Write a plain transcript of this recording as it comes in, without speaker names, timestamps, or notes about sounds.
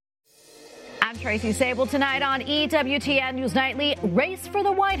I'm Tracy Sable. Tonight on EWTN News Nightly, race for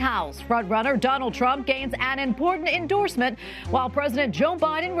the White House. Frontrunner Donald Trump gains an important endorsement while President Joe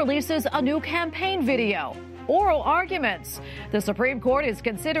Biden releases a new campaign video. Oral arguments. The Supreme Court is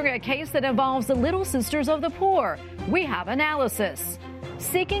considering a case that involves the Little Sisters of the Poor. We have analysis.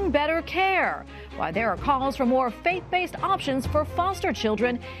 Seeking better care. Why there are calls for more faith-based options for foster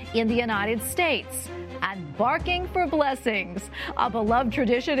children in the United States. And barking for blessings. A beloved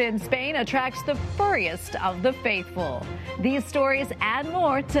tradition in Spain attracts the furriest of the faithful. These stories and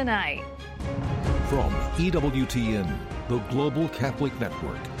more tonight. From EWTN, the Global Catholic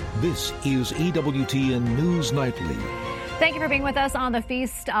Network, this is EWTN News Nightly. Thank you for being with us on the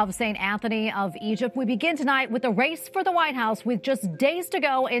Feast of St. Anthony of Egypt. We begin tonight with the race for the White House. With just days to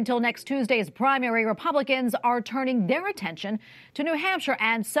go until next Tuesday's primary, Republicans are turning their attention to New Hampshire,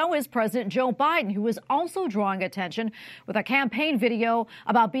 and so is President Joe Biden, who is also drawing attention with a campaign video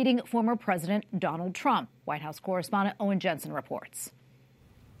about beating former President Donald Trump. White House correspondent Owen Jensen reports.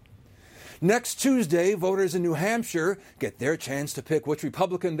 Next Tuesday, voters in New Hampshire get their chance to pick which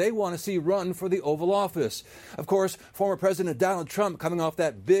Republican they want to see run for the Oval Office. Of course, former President Donald Trump coming off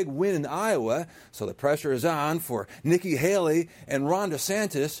that big win in Iowa, so the pressure is on for Nikki Haley and Ron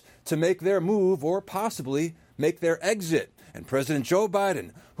DeSantis to make their move or possibly make their exit. And President Joe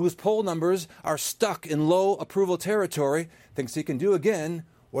Biden, whose poll numbers are stuck in low approval territory, thinks he can do again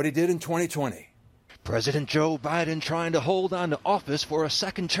what he did in 2020. President Joe Biden, trying to hold on to office for a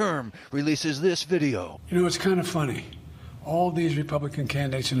second term, releases this video. You know, it's kind of funny. All these Republican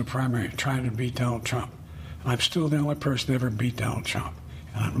candidates in the primary trying to beat Donald Trump. I'm still the only person to ever beat Donald Trump.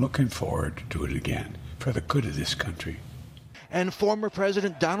 And I'm looking forward to do it again for the good of this country. And former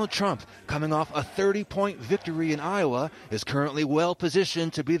President Donald Trump, coming off a 30-point victory in Iowa, is currently well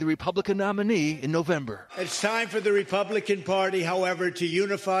positioned to be the Republican nominee in November. It's time for the Republican Party, however, to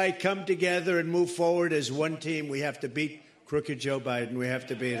unify, come together, and move forward as one team. We have to beat crooked Joe Biden. We have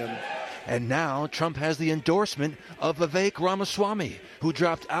to beat him. And now Trump has the endorsement of Vivek Ramaswamy, who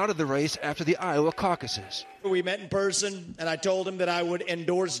dropped out of the race after the Iowa caucuses. We met in person, and I told him that I would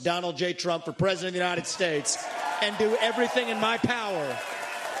endorse Donald J. Trump for President of the United States and do everything in my power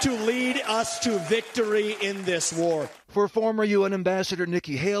to lead us to victory in this war. For former UN Ambassador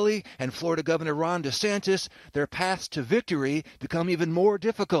Nikki Haley and Florida Governor Ron DeSantis, their paths to victory become even more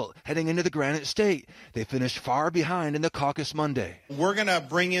difficult heading into the Granite State. They finished far behind in the caucus Monday. We're going to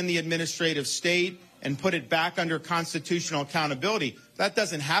bring in the administrative state and put it back under constitutional accountability. That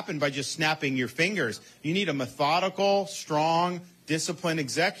doesn't happen by just snapping your fingers. You need a methodical, strong, disciplined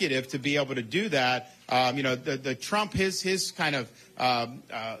executive to be able to do that. The Trump, his kind of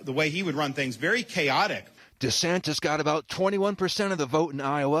the way he would run things, very chaotic. DeSantis got about 21% of the vote in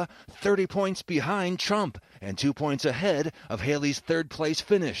Iowa, 30 points behind Trump, and 2 points ahead of Haley's third-place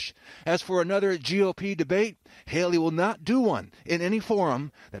finish. As for another GOP debate, Haley will not do one in any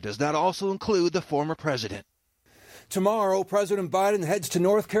forum that does not also include the former president. Tomorrow, President Biden heads to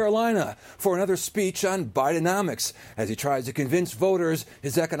North Carolina for another speech on Bidenomics as he tries to convince voters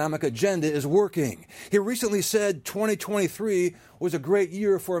his economic agenda is working. He recently said 2023 was a great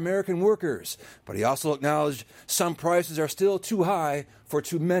year for American workers, but he also acknowledged some prices are still too high for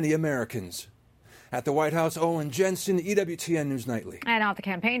too many Americans. At the White House, Owen Jensen, EWTN News Nightly. And off the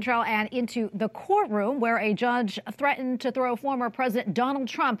campaign trail and into the courtroom where a judge threatened to throw former President Donald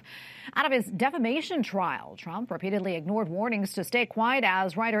Trump out of his defamation trial. Trump repeatedly ignored warnings to stay quiet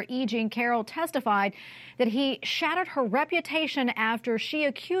as writer E. Jean Carroll testified that he shattered her reputation after she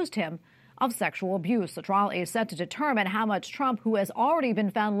accused him of sexual abuse. The trial is set to determine how much Trump, who has already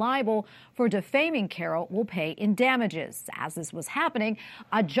been found liable for defaming Carroll, will pay in damages. As this was happening,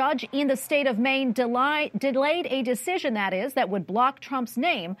 a judge in the state of Maine delayed a decision, that would block Trump's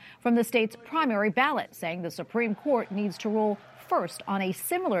name from the state's primary ballot, saying the Supreme Court needs to rule first on a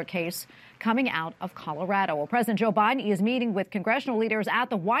similar case coming out of Colorado. Well, President Joe Biden is meeting with congressional leaders at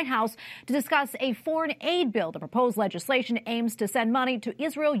the White House to discuss a foreign aid bill. The proposed legislation aims to send money to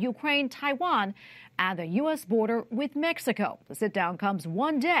Israel, Ukraine, Taiwan, and the U.S. border with Mexico. The sit-down comes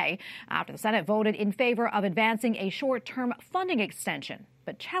one day after the Senate voted in favor of advancing a short-term funding extension.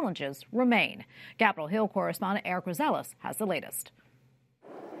 But challenges remain. Capitol Hill correspondent Eric Rosales has the latest.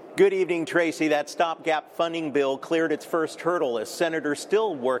 Good evening, Tracy. That stopgap funding bill cleared its first hurdle as senators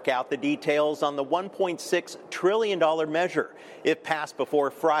still work out the details on the $1.6 trillion measure. If passed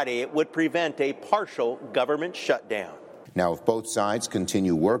before Friday, it would prevent a partial government shutdown. Now, if both sides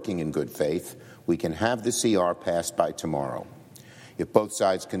continue working in good faith, we can have the CR passed by tomorrow. If both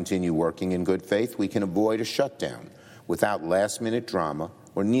sides continue working in good faith, we can avoid a shutdown without last-minute drama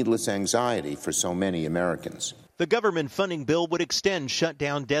or needless anxiety for so many Americans. The government funding bill would extend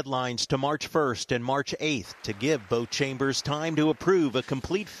shutdown deadlines to March 1st and March 8th to give both chambers time to approve a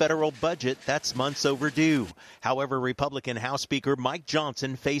complete federal budget that's months overdue. However, Republican House Speaker Mike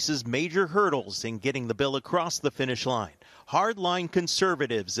Johnson faces major hurdles in getting the bill across the finish line. Hardline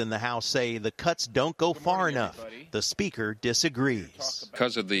conservatives in the House say the cuts don't go far enough. The Speaker disagrees.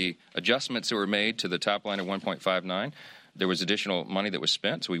 Because of the adjustments that were made to the top line of 1.59, there was additional money that was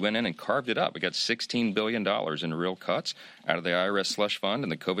spent, so we went in and carved it up. We got $16 billion in real cuts out of the IRS slush fund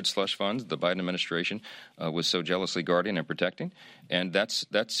and the COVID slush funds the Biden administration was so jealously guarding and protecting, and that's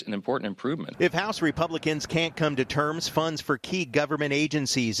an important improvement. If House Republicans can't come to terms, funds for key government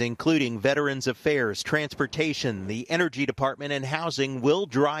agencies, including Veterans Affairs, Transportation, the Energy Department, and Housing, will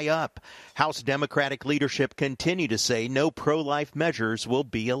dry up. House Democratic leadership continue to say no pro-life measures will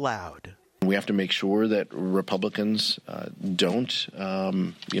be allowed. We have to make sure that Republicans don't,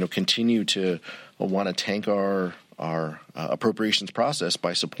 continue to want to tank our appropriations process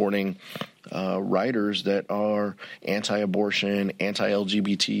by supporting riders that are anti-abortion,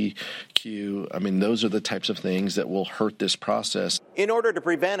 anti-LGBTQ. I mean, those are the types of things that will hurt this process. In order to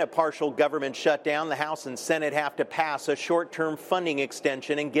prevent a partial government shutdown, the House and Senate have to pass a short-term funding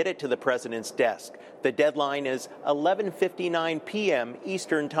extension and get it to the president's desk. The deadline is 11:59 p.m.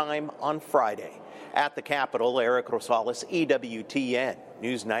 Eastern Time on Friday. At the Capitol, Eric Rosales, EWTN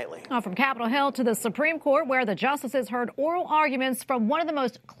News Nightly. From Capitol Hill to the Supreme Court, where the justices heard oral arguments from one of the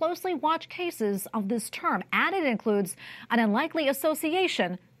most closely watched cases of this term, and it includes an unlikely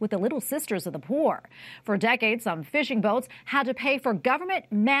association with the Little Sisters of the Poor. For decades, some fishing boats had to pay for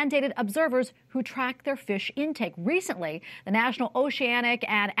government-mandated observers who track their fish intake. Recently, the National Oceanic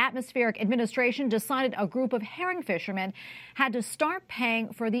and Atmospheric Administration decided a group of herring fishermen had to start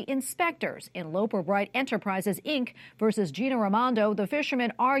paying for the inspectors. In Loper-Bright Enterprises, Inc. versus Gina Raimondo, the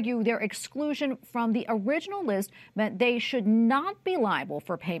fishermen argue their exclusion from the original list meant they should not be liable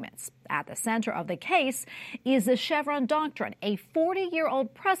for payments. At the center of the case is the Chevron doctrine, a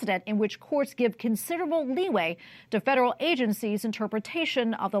 40-year-old precedent in which courts give considerable leeway to federal agencies'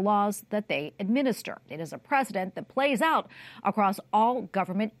 interpretation of the laws that they administer. It is a precedent that plays out across all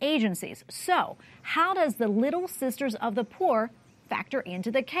government agencies. So, how does the Little Sisters of the Poor factor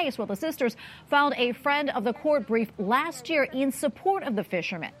into the case? Well, the sisters filed a friend of the court brief last year in support of the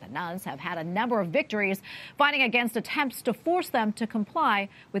fishermen. The nuns have had a number of victories fighting against attempts to force them to comply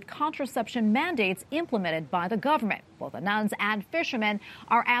with contraception mandates implemented by the government. Both the nuns and fishermen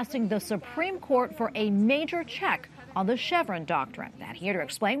are asking the Supreme Court for a major check on the Chevron doctrine. And here to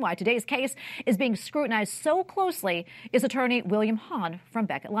explain why today's case is being scrutinized so closely is attorney William Hahn from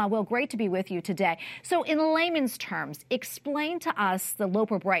Beckett Law. Will, great to be with you today. So in layman's terms, explain to us the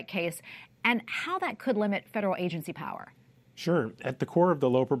Loper-Bright case and how that could limit federal agency power. Sure. At the core of the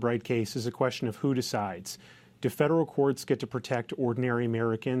Loper-Bright case is a question of who decides. Do federal courts get to protect ordinary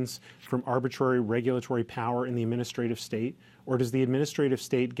Americans from arbitrary regulatory power in the administrative state? Or does the administrative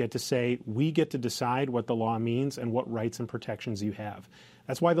state get to say, we get to decide what the law means and what rights and protections you have?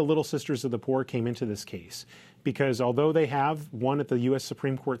 That's why the Little Sisters of the Poor came into this case. Because although they have won at the U.S.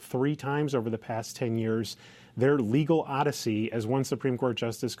 Supreme Court 3 times over the past 10 years, their legal odyssey, as one Supreme Court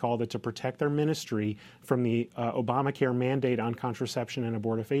justice called it, to protect their ministry from the Obamacare mandate on contraception and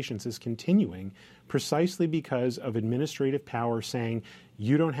abortifacients is continuing precisely because of administrative power saying,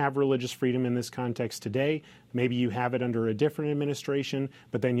 you don't have religious freedom in this context today. Maybe you have it under a different administration,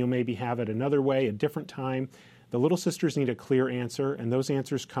 but then you'll maybe have it another way, a different time. The Little Sisters need a clear answer, and those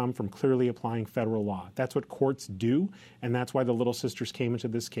answers come from clearly applying federal law. That's what courts do, and that's why the Little Sisters came into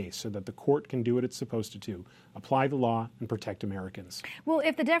this case, so that the court can do what it's supposed to do, apply the law and protect Americans. Well,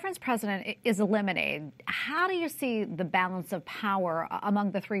 if the deference precedent is eliminated, how do you see the balance of power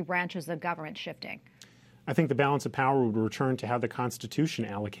among the 3 branches of government shifting? I think the balance of power would return to how the Constitution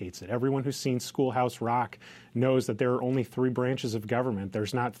allocates it. Everyone who's seen Schoolhouse Rock knows that there are only 3 branches of government.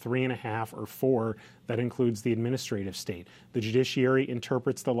 There's not 3.5 or 4 that includes the administrative state. The judiciary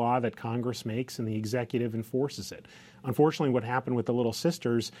interprets the law that Congress makes, and the executive enforces it. Unfortunately, what happened with the Little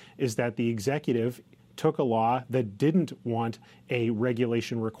Sisters is that the executive took a law that didn't want a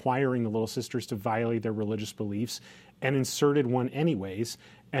regulation requiring the Little Sisters to violate their religious beliefs and inserted one anyways,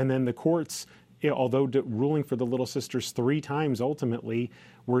 and then the courts, although ruling for the Little Sisters 3 times ultimately,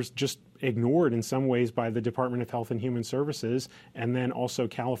 were just ignored in some ways by the Department of Health and Human Services, and then also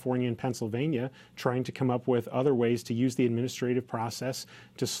California and Pennsylvania trying to come up with other ways to use the administrative process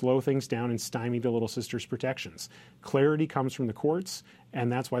to slow things down and stymie the Little Sisters' protections. Clarity comes from the courts,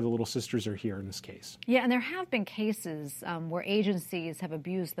 and that's why the Little Sisters are here in this case. Yeah, and there have been cases where agencies have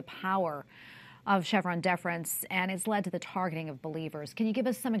abused the power of Chevron deference, and it's led to the targeting of believers. Can you give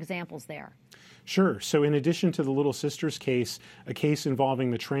us some examples there? Sure. So in addition to the Little Sisters case, a case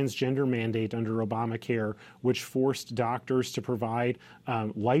involving the transgender mandate under Obamacare, which forced doctors to provide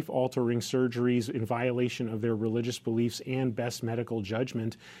life-altering surgeries in violation of their religious beliefs and best medical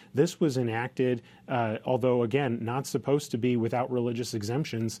judgment, this was enacted, although, again, not supposed to be without religious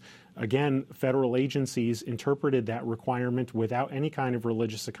exemptions. Again, federal agencies interpreted that requirement without any kind of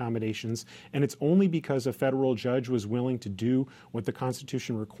religious accommodations, and it's only because a federal judge was willing to do what the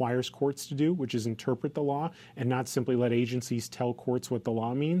Constitution requires courts to do, which is interpret the law and not simply let agencies tell courts what the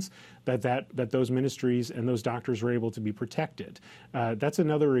law means, that those ministries and those doctors were able to be protected. That's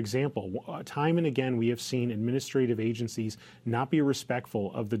another example. Time and again, we have seen administrative agencies not be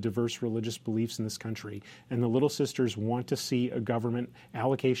respectful of the diverse religious beliefs in this country, and the Little Sisters want to see a government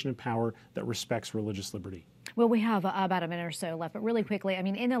allocation of power that respects religious liberty. Well, we have about a minute or so left, but really quickly, I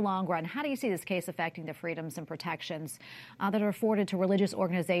mean, in the long run, how do you see this case affecting the freedoms and protections that are afforded to religious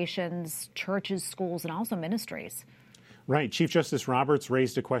organizations, churches, schools, and also ministries? Right. Chief Justice Roberts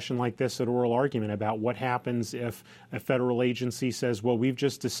raised a question like this at oral argument about what happens if a federal agency says, well, we've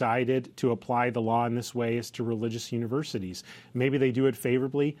just decided to apply the law in this way as to religious universities. Maybe they do it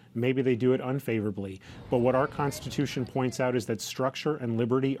favorably, maybe they do it unfavorably. But what our Constitution points out is that structure and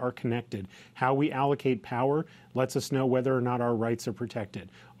liberty are connected. How we allocate power lets us know whether or not our rights are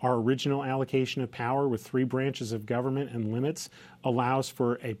protected. Our original allocation of power with 3 branches of government and limits allows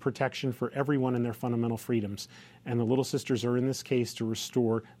for a protection for everyone in their fundamental freedoms. And the Little Sisters are in this case to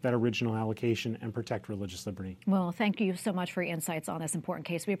restore that original allocation and protect religious liberty. Well, thank you so much for your insights on this important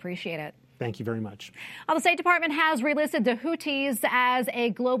case. We appreciate it. Thank you very much. The State Department has relisted the Houthis as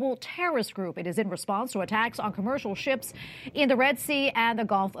a global terrorist group. It is in response to attacks on commercial ships in the Red Sea and the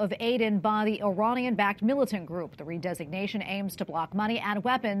Gulf of Aden by the Iranian-backed militant group. The redesignation aims to block money and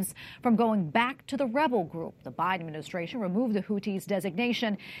weapons from going back to the rebel group. The Biden administration removed the Houthis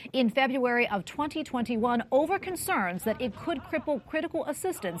designation in February of 2021 over concerns that it could cripple critical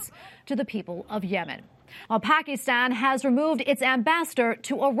assistance to the people of Yemen. While Pakistan has removed its ambassador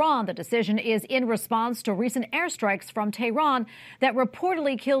to Iran, the decision is in response to recent airstrikes from Tehran that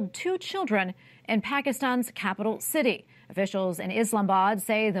reportedly killed 2 children in Pakistan's capital city. Officials in Islamabad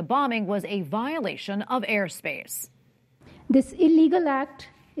say the bombing was a violation of airspace. This illegal act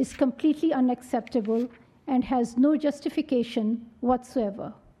is completely unacceptable and has no justification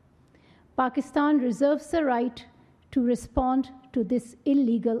whatsoever. Pakistan reserves the right to respond to this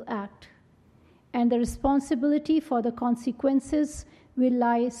illegal act, and the responsibility for the consequences will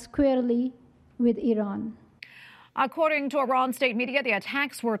lie squarely with Iran. According to Iran state media, the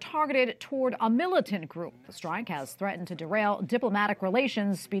attacks were targeted toward a militant group. The strike has threatened to derail diplomatic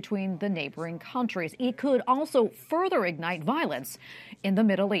relations between the neighboring countries. It could also further ignite violence in the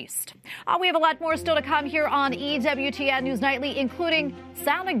Middle East. We have a lot more still to come here on EWTN News Nightly, including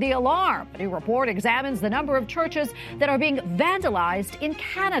sounding the alarm. A new report examines the number of churches that are being vandalized in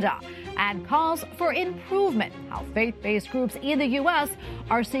Canada and calls for improvement. How faith-based groups in the U.S.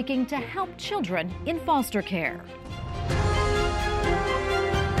 are seeking to help children in foster care.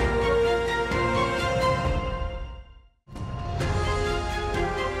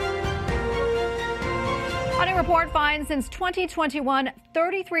 A new report finds since 2021,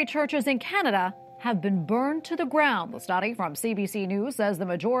 33 churches in Canada have been burned to the ground. The study from CBC News says the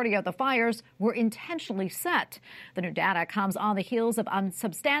majority of the fires were intentionally set. The new data comes on the heels of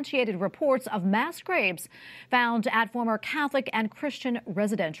unsubstantiated reports of mass graves found at former Catholic and Christian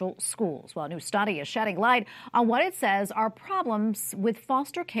residential schools. Well, a new study is shedding light on what it says are problems with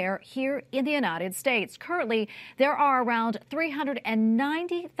foster care here in the United States. Currently, there are around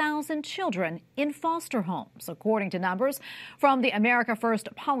 390,000 children in foster homes. According to numbers from the America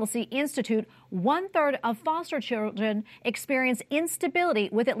First Policy Institute, 1/3 of foster children experience instability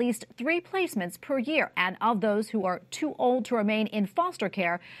with at least 3 placements per year. And of those who are too old to remain in foster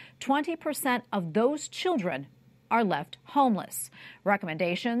care, 20% of those children are left homeless.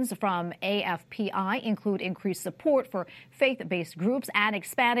 Recommendations from AFPI include increased support for faith-based groups and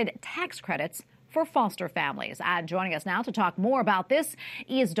expanded tax credits for foster families. And joining us now to talk more about this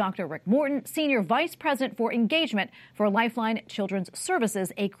is Dr. Rick Morton, Senior Vice President for Engagement for Lifeline Children's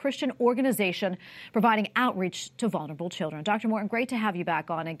Services, a Christian organization providing outreach to vulnerable children. Dr. Morton, great to have you back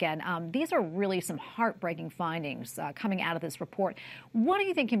on again. These are really some heartbreaking findings coming out of this report. What do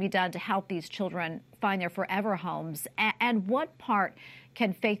you think can be done to help these children find their forever homes? And what part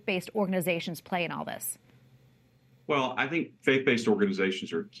can faith-based organizations play in all this? Well, I think faith-based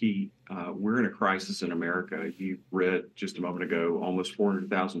organizations are key. We're in a crisis in America. You read just a moment ago, almost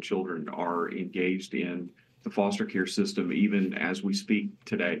 400,000 children are engaged in the foster care system, even as we speak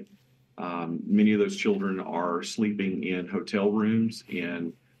today. Many of those children are sleeping in hotel rooms,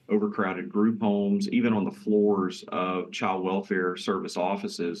 in overcrowded group homes, even on the floors of child welfare service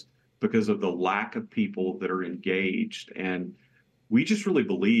offices because of the lack of people that are engaged. And we just really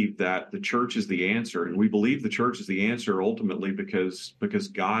believe that the church is the answer. And we believe the church is the answer ultimately because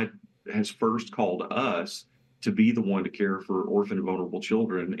God has first called us to be the one to care for orphan and vulnerable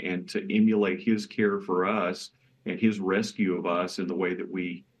children and to emulate his care for us and his rescue of us in the way that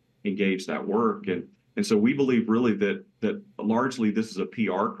we engage that work. And so we believe really that largely this is a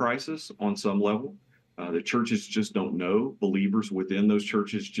PR crisis on some level. The churches just don't know. Believers within those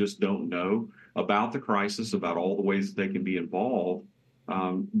churches just don't know about the crisis, about all the ways that they can be involved,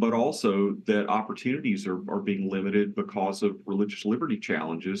 but also that opportunities are being limited because of religious liberty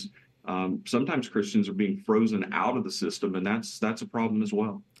challenges. Sometimes Christians are being frozen out of the system, and that's a problem as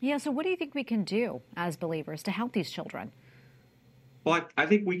well. Yeah, so what do you think we can do as believers to help these children? Well, I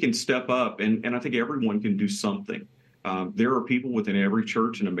think we can step up, and I think everyone can do something. There are people within every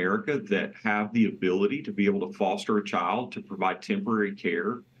church in America that have the ability to be able to foster a child, to provide temporary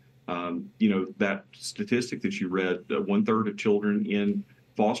care. That statistic that you read, 1/3 of children in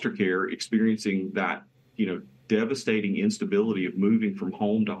foster care experiencing that, devastating instability of moving from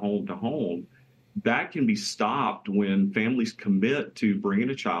home to home to home, that can be stopped when families commit to bringing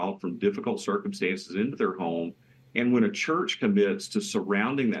a child from difficult circumstances into their home. And when a church commits to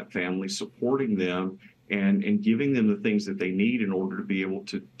surrounding that family, supporting them, and giving them the things that they need in order to be able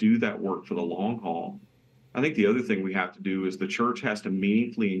to do that work for the long haul. I think the other thing we have to do is the church has to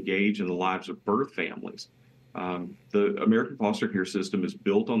meaningfully engage in the lives of birth families. The American foster care system is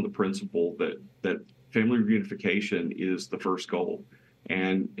built on the principle that family reunification is the first goal.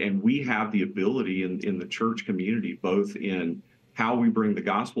 And we have the ability in the church community, both in how we bring the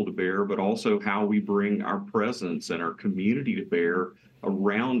gospel to bear, but also how we bring our presence and our community to bear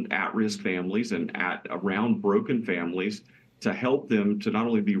around at-risk families and around broken families to help them to not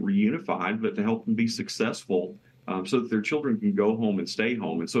only be reunified, but to help them be successful so that their children can go home and stay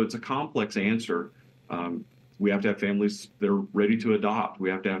home. And so it's a complex answer. We have to have families that are ready to adopt. We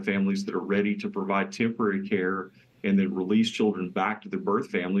have to have families that are ready to provide temporary care and then release children back to their birth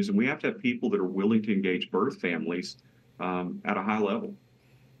families. And we have to have people that are willing to engage birth families at a high level.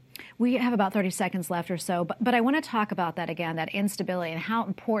 We have about 30 seconds left or so, but I want to talk about that again, that instability and how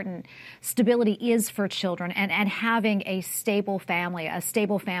important stability is for children and having a stable family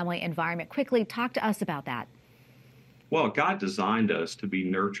environment. Quickly, talk to us about that. Well, God designed us to be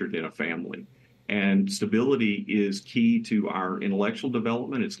nurtured in a family, and stability is key to our intellectual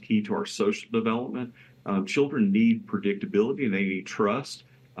development. It's key to our social development. Children need predictability and they need trust.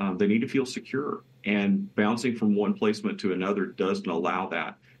 They need to feel secure, and bouncing from one placement to another doesn't allow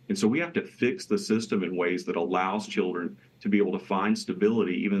that. And so we have to fix the system in ways that allows children to be able to find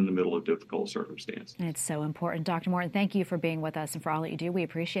stability even in the middle of difficult circumstances. It's so important. Dr. Morton, thank you for being with us and for all that you do. We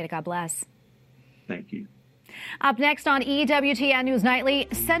appreciate it. God bless. Thank you. Up next on EWTN News Nightly,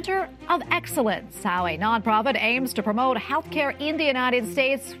 Center of Excellence, how a nonprofit aims to promote healthcare in the United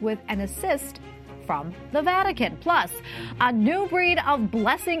States with an assist from the Vatican. Plus, a new breed of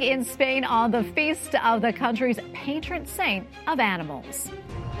blessing in Spain on the feast of the country's patron saint of animals.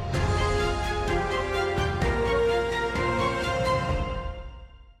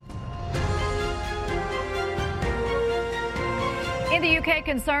 In the UK,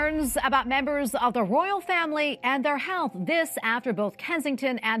 concerns about members of the royal family and their health. This after both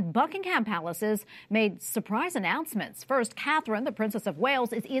Kensington and Buckingham Palaces made surprise announcements. First, Catherine, the Princess of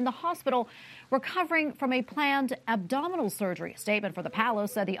Wales, is in the hospital recovering from a planned abdominal surgery. A statement for the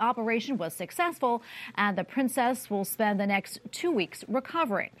palace said the operation was successful and the princess will spend the next 2 weeks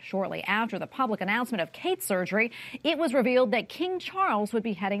recovering. Shortly after the public announcement of Kate's surgery, it was revealed that King Charles would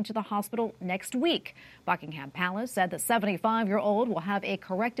be heading to the hospital next week. Buckingham Palace said the 75-year-old will have a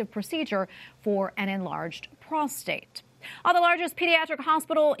corrective procedure for an enlarged prostate. The largest pediatric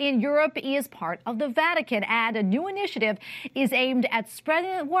hospital in Europe is part of the Vatican, and a new initiative is aimed at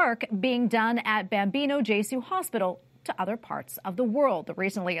spreading the work being done at Bambino Gesù Hospital to other parts of the world. The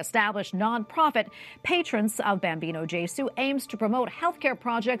recently established nonprofit Patrons of Bambino Gesù aims to promote healthcare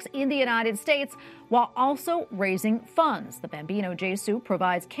projects in the United States while also raising funds. The Bambino Gesù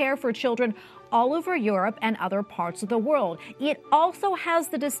provides care for children all over Europe and other parts of the world. It also has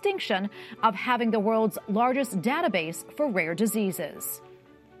the distinction of having the world's largest database for rare diseases.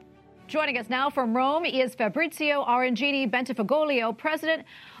 Joining us now from Rome is Fabrizio Arangini Bentifoglio, president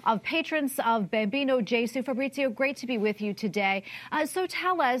of Patrons of Bambino Gesù. Fabrizio, great to be with you today. So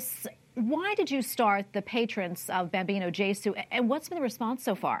tell us, why did you start the Patrons of Bambino Gesù, and what's been the response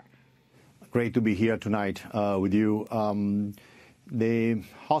so far? Great to be here tonight with you. The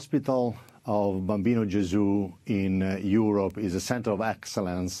Hospital of Bambino Gesù in Europe is a center of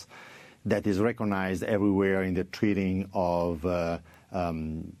excellence that is recognized everywhere in the treating of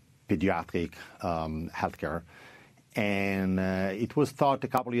pediatric healthcare. And it was thought a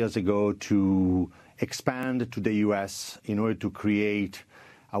couple of years ago to expand to the U.S. in order to create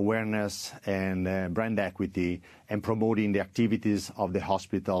awareness and brand equity and promoting the activities of the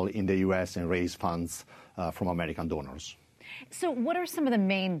hospital in the U.S. and raise funds from American donors. So what are some of the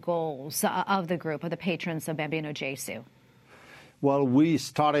main goals of the group, of the patrons of Bambino Gesù? Well, we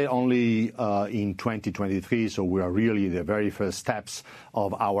started only in 2023, so we are really the very first steps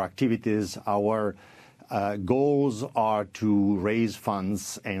of our activities. Our goals are to raise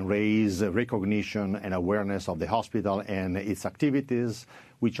funds and raise recognition and awareness of the hospital and its activities,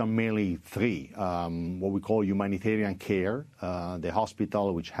 which are mainly three. What we call humanitarian care. The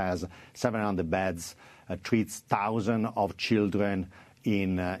hospital, which has 700 beds, treats thousands of children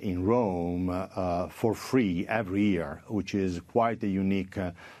in Rome for free every year, which is quite a unique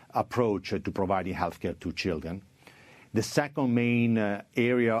approach to providing healthcare to children. The second main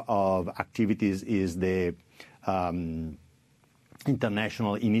area of activities is the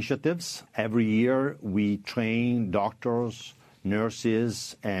international initiatives. Every year we train doctors,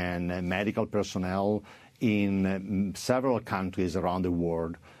 nurses, and medical personnel in several countries around the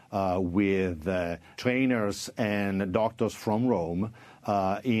world with trainers and doctors from Rome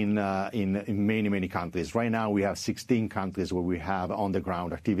in many, many countries. Right now we have 16 countries where we have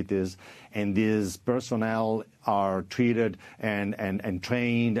on-the-ground activities, and these personnel are treated and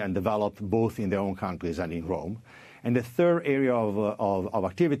trained and developed both in their own countries and in Rome. And the third area of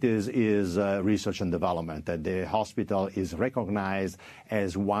activities is research and development. The hospital is recognized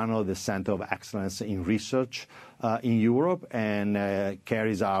as one of the centers of excellence in research in Europe and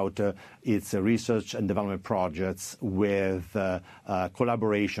carries out its research and development projects with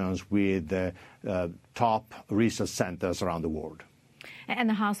collaborations with top research centers around the world. And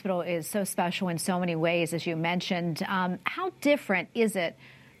the hospital is so special in so many ways, as you mentioned. How different is it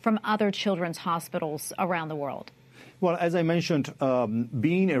from other children's hospitals around the world? Well, as I mentioned,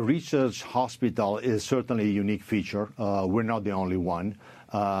 being a research hospital is certainly a unique feature. We're not the only one.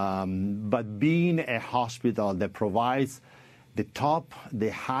 But being a hospital that provides the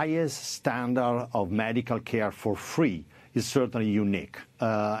highest standard of medical care for free is certainly unique.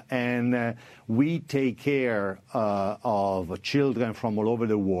 And we take care of children from all over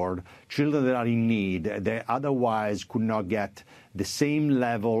the world, children that are in need, that otherwise could not get the same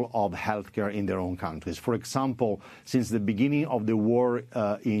level of healthcare in their own countries. For example, since the beginning of the war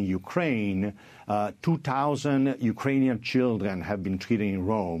in Ukraine, 2,000 Ukrainian children have been treated in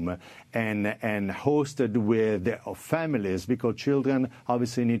Rome and hosted with their families, because children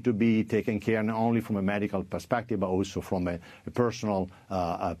obviously need to be taken care not only from a medical perspective, but also from a personal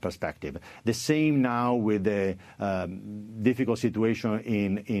perspective. The same now with the difficult situation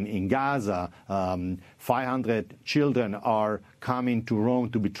in Gaza. 500 children are coming to Rome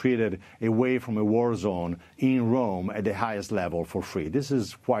to be treated away from a war zone in Rome at the highest level for free. This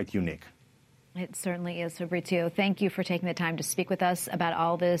is quite unique. It certainly is, Fabrizio. Thank you for taking the time to speak with us about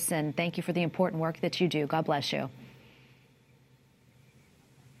all this, and thank you for the important work that you do. God bless you.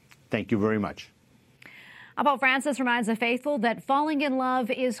 Thank you very much. Pope Francis reminds the faithful that falling in love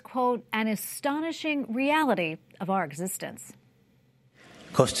is, quote, an astonishing reality of our existence.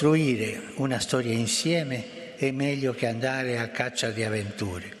 Costruire una storia insieme è meglio che andare a caccia di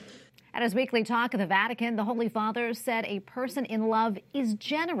avventure. At his weekly talk at the Vatican, the Holy Father said a person in love is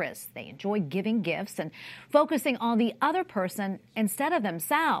generous. They enjoy giving gifts and focusing on the other person instead of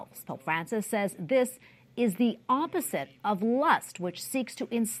themselves. Pope Francis says this is the opposite of lust, which seeks to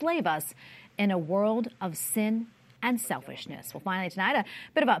enslave us in a world of sin and selfishness. Well, finally tonight, a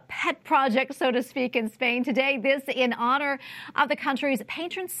bit of a pet project, so to speak, in Spain today. This in honor of the country's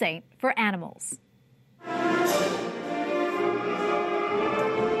patron saint for animals.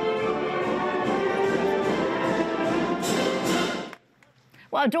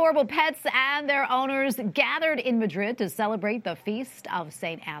 Well, adorable pets and their owners gathered in Madrid to celebrate the feast of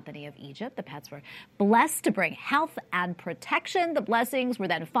St. Anthony of Egypt. The pets were blessed to bring health and protection. The blessings were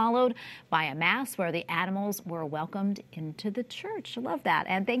then followed by a mass where the animals were welcomed into the church. I love that.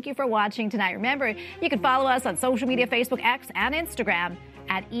 And thank you for watching tonight. Remember, you can follow us on social media, Facebook, X, and Instagram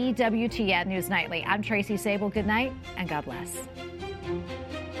at EWTN News Nightly. I'm Tracy Sable. Good night and God bless.